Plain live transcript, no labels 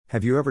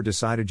Have you ever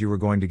decided you were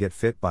going to get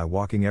fit by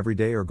walking every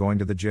day or going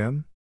to the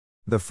gym?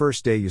 The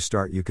first day you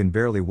start, you can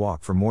barely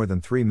walk for more than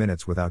 3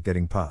 minutes without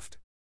getting puffed.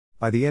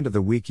 By the end of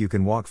the week, you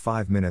can walk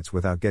 5 minutes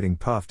without getting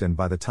puffed, and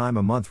by the time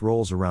a month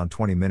rolls around,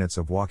 20 minutes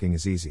of walking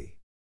is easy.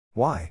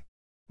 Why?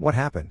 What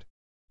happened?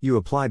 You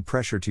applied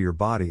pressure to your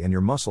body and your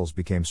muscles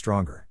became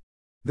stronger.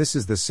 This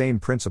is the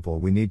same principle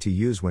we need to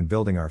use when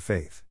building our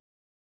faith.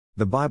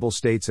 The Bible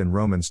states in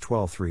Romans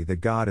 12:3 that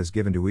God has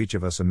given to each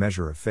of us a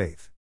measure of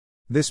faith.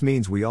 This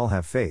means we all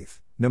have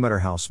faith, no matter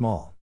how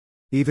small.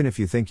 Even if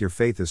you think your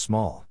faith is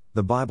small,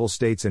 the Bible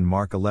states in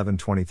Mark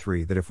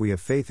 11:23 that if we have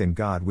faith in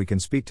God, we can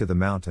speak to the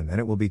mountain and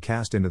it will be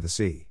cast into the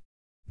sea.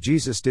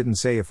 Jesus didn't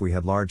say if we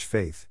had large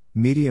faith,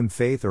 medium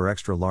faith, or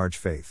extra large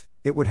faith,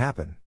 it would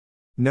happen.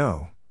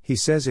 No, he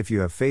says if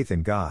you have faith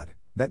in God,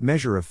 that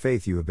measure of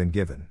faith you have been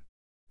given.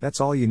 That's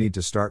all you need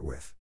to start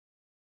with.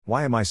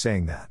 Why am I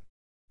saying that?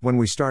 When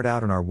we start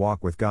out in our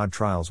walk with God,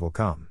 trials will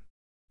come.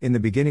 In the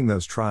beginning,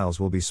 those trials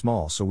will be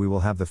small, so we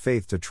will have the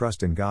faith to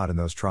trust in God in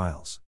those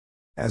trials.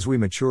 As we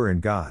mature in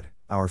God,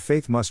 our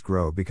faith must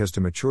grow, because to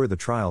mature, the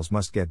trials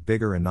must get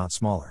bigger and not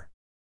smaller.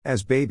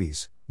 As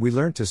babies, we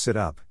learn to sit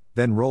up,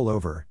 then roll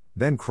over,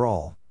 then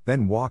crawl,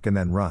 then walk, and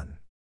then run.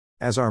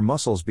 As our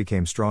muscles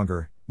became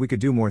stronger, we could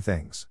do more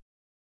things.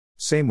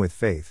 Same with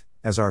faith.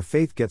 As our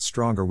faith gets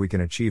stronger, we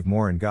can achieve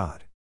more in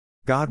God.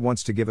 God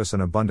wants to give us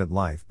an abundant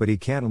life, but He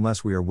can't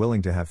unless we are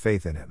willing to have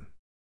faith in Him.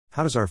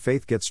 How does our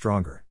faith get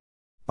stronger?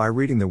 By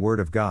reading the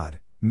Word of God,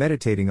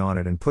 meditating on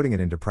it, and putting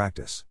it into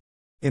practice.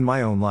 In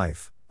my own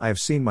life, I have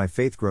seen my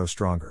faith grow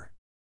stronger.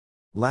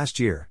 Last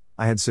year,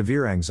 I had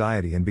severe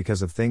anxiety, and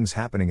because of things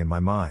happening in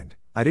my mind,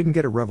 I didn't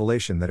get a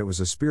revelation that it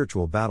was a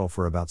spiritual battle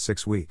for about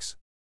 6 weeks.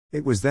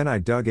 It was then I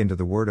dug into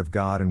the Word of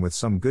God, and with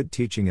some good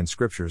teaching and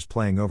scriptures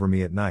playing over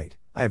me at night,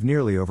 I have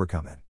nearly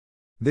overcome it.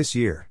 This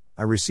year,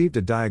 I received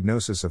a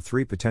diagnosis of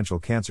 3 potential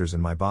cancers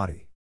in my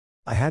body.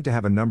 I had to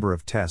have a number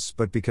of tests,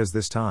 but because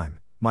this time,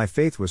 my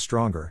faith was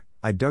stronger,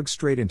 I dug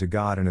straight into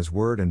God and His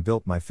Word and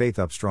built my faith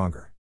up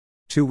stronger.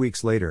 2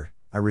 weeks later,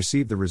 I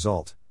received the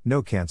result: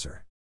 no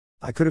cancer.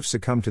 I could have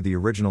succumbed to the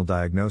original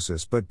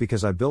diagnosis, but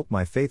because I built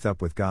my faith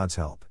up with God's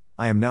help,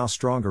 I am now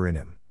stronger in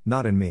Him,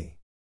 not in me.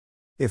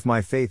 If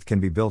my faith can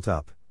be built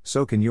up,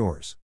 so can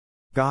yours.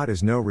 God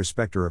is no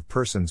respecter of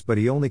persons, but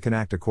He only can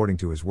act according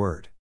to His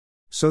Word.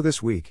 So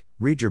this week,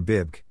 read your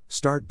Bibg,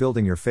 start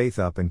building your faith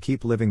up, and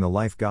keep living the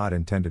life God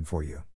intended for you.